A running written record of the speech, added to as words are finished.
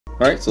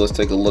Alright, so let's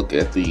take a look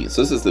at so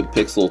this is the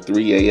Pixel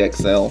 3a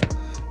XL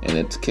in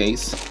its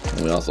case.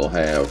 And we also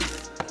have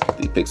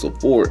the Pixel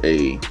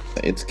 4a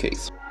in its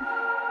case.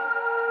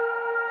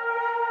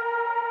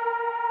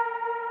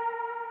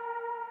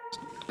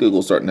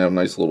 Google's starting to have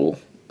nice little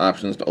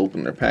options to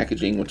open their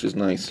packaging, which is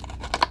nice.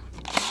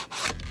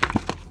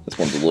 This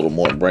one's a little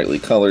more brightly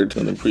colored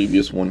than the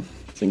previous one.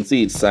 So you can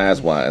see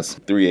size-wise,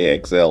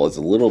 3a XL is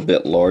a little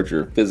bit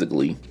larger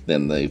physically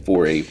than the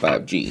 4a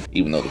 5G,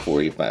 even though the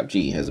 4a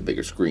 5G has a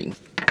bigger screen.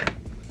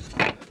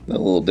 A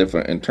little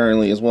different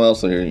internally as well.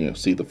 So here you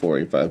see the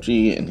 4a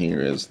 5G, and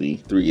here is the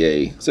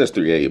 3a. It says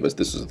 3a, but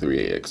this is a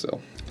 3a XL.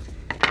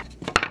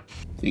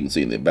 You can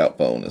see in the About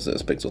phone it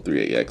says Pixel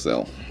 3a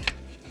XL.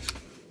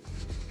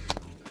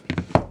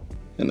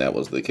 And that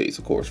was the case,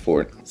 of course,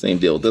 for it. Same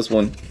deal with this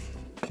one.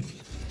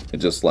 It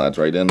just slides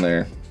right in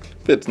there.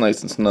 Fits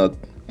nice and snug.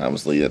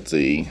 Obviously, it's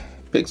a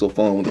Pixel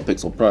phone with a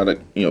Pixel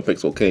product,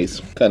 Pixel case.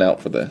 Cut out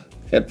for the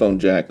headphone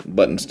jack.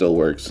 Button still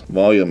works.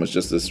 Volume is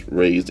just this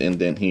raised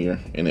indent here,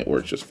 and it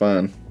works just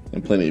fine.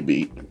 And plenty of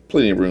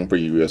room for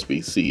your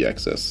USB-C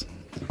access,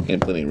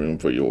 and plenty of room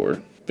for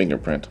your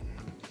fingerprint.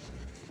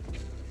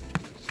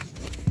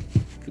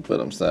 If you put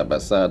them side by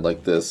side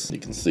like this, you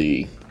can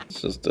see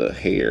it's just a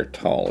hair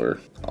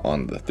taller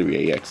on the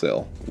 3a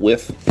XL.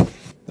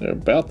 They're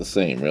about the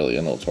same, really.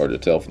 I know it's hard to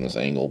tell from this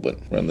angle, but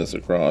run this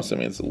across, I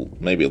mean, it's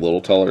maybe a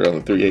little taller on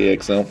the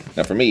 3a XL.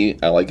 Now for me,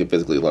 I like a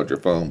physically larger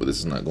phone, but this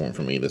is not going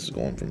for me. This is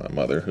going for my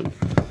mother, who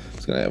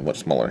is going to have much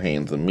smaller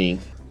hands than me.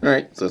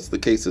 Alright, so that's the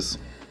cases.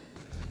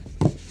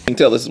 You can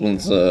tell this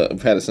one's,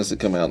 I've had it since it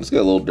came out. It's got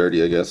a little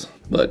dirty, I guess,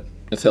 but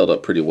it's held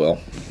up pretty well.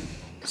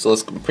 So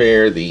let's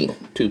compare the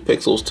two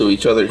Pixels to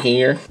each other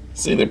here.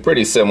 See, they're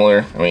pretty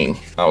similar. I mean,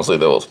 obviously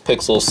they're both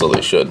Pixels, so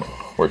they should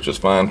work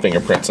just fine.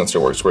 Fingerprint sensor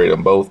works great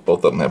on both.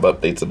 Both of them have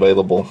updates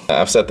available.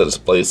 I've set the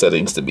display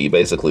settings to be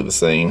basically the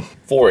same.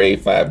 4a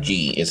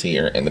 5G is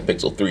here, and the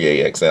Pixel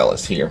 3a XL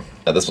is here.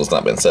 Now this one's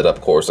not been set up,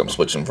 of course. I'm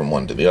switching from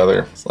one to the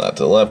other. Slide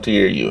to the left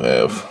here, you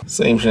have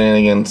same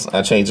shenanigans.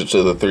 I changed it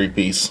to the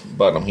 3-piece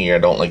bottom here. I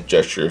don't like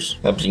gestures.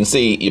 Now, as you can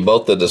see,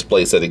 both the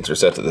display settings are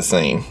set to the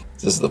same.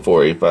 This is the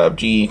 4a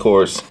 5G, of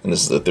course, and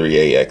this is the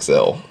 3a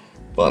XL.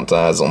 Font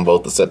size on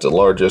both is set to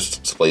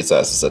largest. Display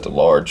size is set to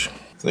large.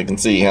 So you can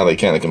see how they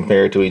kind of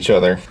compare to each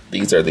other.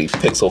 These are the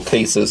Pixel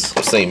cases,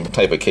 the same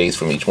type of case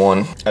from each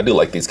one. I do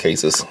like these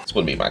cases. This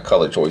would be my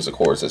color choice, of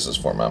course. This is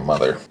for my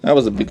mother. I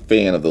was a big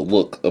fan of the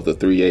look of the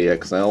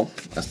 3a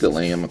XL. I still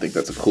am. I think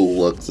that's a cool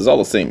look. This is all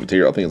the same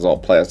material. I think it's all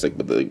plastic,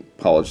 but they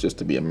polished just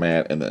to be a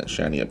matte, and then it's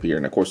shiny up here.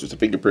 And of course, there's a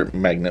fingerprint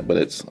magnet, but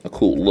it's a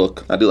cool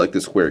look. I do like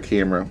this square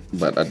camera,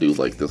 but I do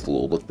like this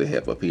little look they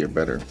have up here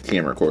better.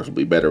 Camera, of course, will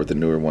be better with the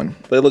newer one.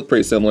 But they look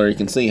pretty similar. You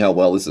can see how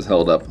well this is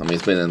held up. I mean,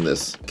 it's been in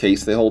this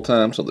case the whole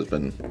time, so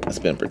it's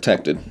been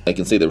protected. I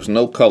can see there was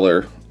no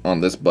color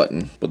on this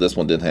button, but this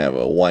one did have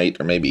a white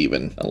or maybe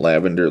even a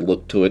lavender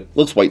look to it.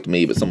 Looks white to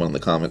me, but someone in the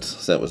comments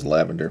said it was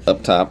lavender.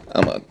 Up top,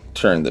 I'm gonna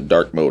turn the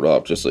dark mode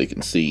off just so you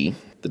can see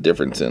the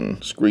difference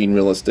in screen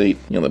real estate.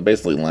 They're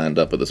basically lined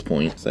up at this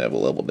point. So I have a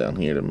level down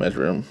here to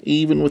measure them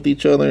even with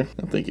each other.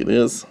 I think it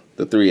is.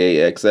 The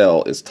 3a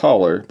XL is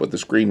taller, but the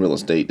screen real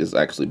estate is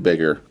actually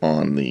bigger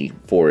on the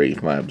 4a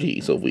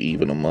 5G. So if we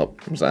even them up,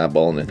 I'm just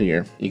eyeballing it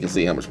here, you can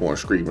see how much more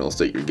screen real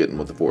estate you're getting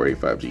with the 4a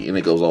 5G. And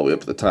it goes all the way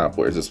up to the top,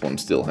 whereas this one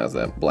still has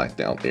that blacked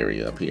out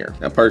area up here.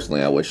 Now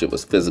personally, I wish this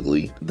was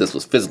physically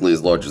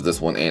as large as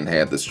this one and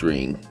had the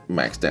screen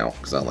maxed out,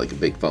 because I like a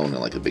big phone and I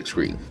like a big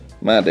screen.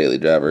 My daily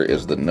driver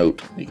is the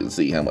Note. You can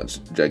see how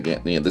much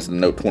gigantic, this is the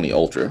Note 20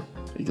 Ultra.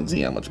 You can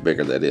see how much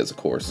bigger that is, of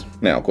course.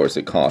 Now, of course,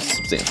 it costs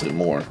substantially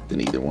more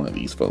than either one of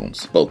these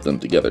phones. Both of them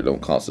together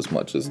don't cost as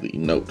much as the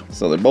Note.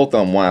 So they're both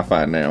on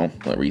Wi-Fi now.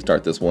 Let me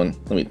restart this one.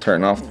 Let me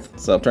turn off.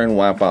 So I've turned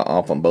Wi-Fi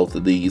off on both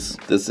of these.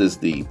 This is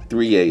the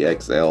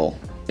 3a XL.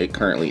 It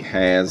currently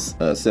has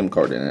a SIM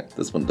card in it.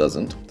 This one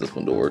doesn't. This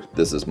one doors.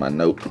 This is my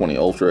Note 20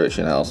 Ultra. It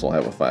should also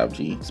have a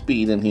 5G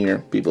speed in here.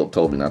 People have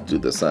told me not to do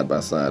this side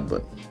by side,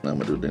 but I'm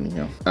gonna do it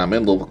anyhow. I'm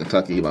in Louisville,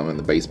 Kentucky, but I'm in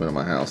the basement of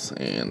my house,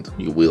 and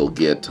you will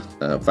get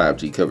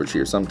 5G coverage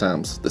here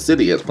sometimes. The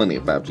city has plenty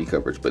of 5G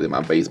coverage, but in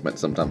my basement,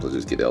 sometimes I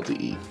just get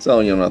LTE.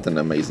 So, nothing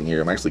amazing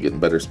here. I'm actually getting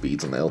better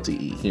speeds on the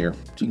LTE here. So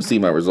you can see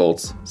my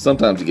results.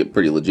 Sometimes you get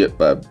pretty legit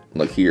by,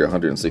 like here,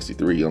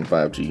 163 on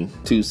 5G,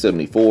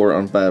 274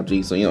 on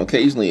 5G. So,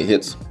 occasionally it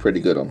hits pretty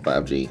good on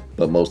 5G,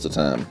 but most of the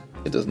time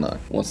it does not.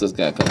 Once this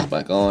guy comes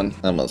back on,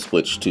 I'm gonna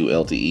switch to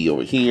LTE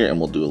over here and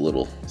we'll do a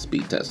little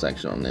speed test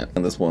action on that.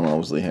 And this one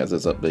obviously has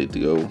this update to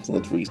go. So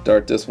let's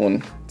restart this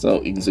one.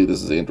 So you can see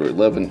this is Android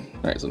 11.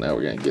 All right, so now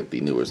we're gonna get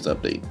the newest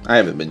update. I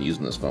haven't been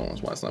using this phone,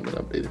 that's why it's not been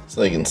updated.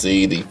 So you can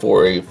see the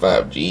 4a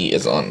 5G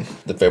is on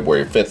the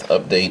February 5th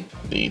update.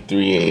 The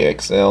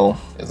 3a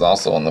XL is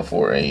also on the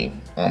 4a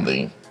on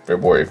the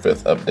February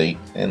 5th update,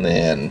 and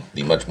then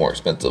the much more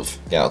expensive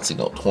Galaxy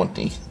Note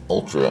 20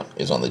 Ultra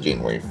is on the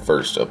January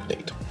 1st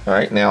update.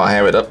 Alright, now I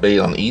have it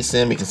updated on the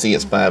eSIM. You can see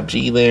it's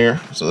 5G there.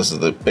 So this is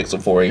the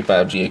Pixel 4a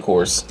 5G, of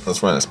course.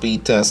 Let's run a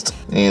speed test,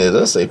 and it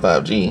does say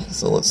 5G,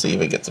 so let's see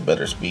if it gets a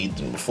better speed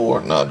than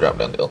before. No, I'll drop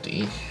down to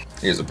LTE.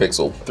 Here's a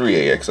Pixel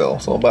 3A XL,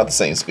 so about the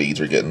same speeds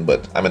we're getting,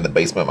 but I'm in the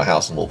basement of my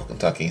house in Louisville,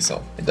 Kentucky,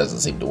 so it doesn't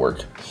seem to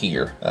work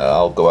here.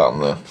 I'll go out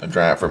in the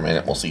drive for a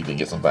minute. We'll see if we can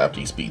get some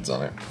 5G speeds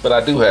on it. But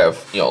I do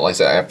have, you know, like I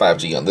said, I have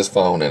 5G on this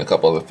phone and a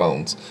couple other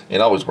phones.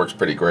 It always works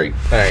pretty great.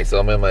 All right, so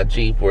I'm in my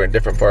Jeep. We're in a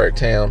different part of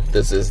town.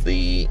 This is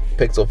the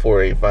Pixel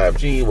 4a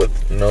 5G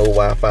with no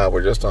Wi-Fi.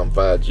 We're just on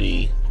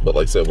 5G. But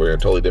like I said, we're in a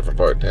totally different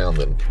part of town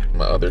than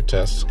my other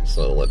tests.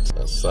 So let's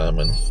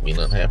Simon being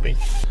unhappy.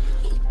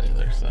 Hey,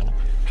 there's Simon.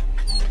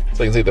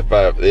 So you can see the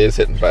 5 it is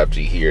hitting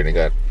 5G here, and it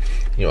got,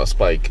 you know, a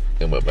spike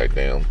and went back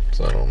down.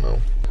 So I don't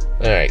know.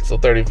 All right, so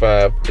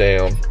 35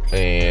 down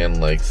and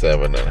like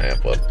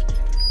 7.5 up.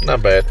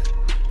 Not bad.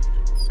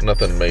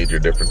 Nothing major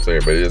difference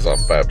there, but it is on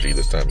 5G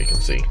this time, you can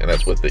see, and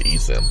that's with the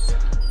eSIM.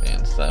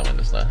 And Simon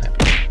is not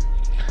happy.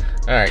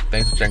 All right,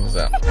 thanks for checking us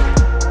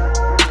out.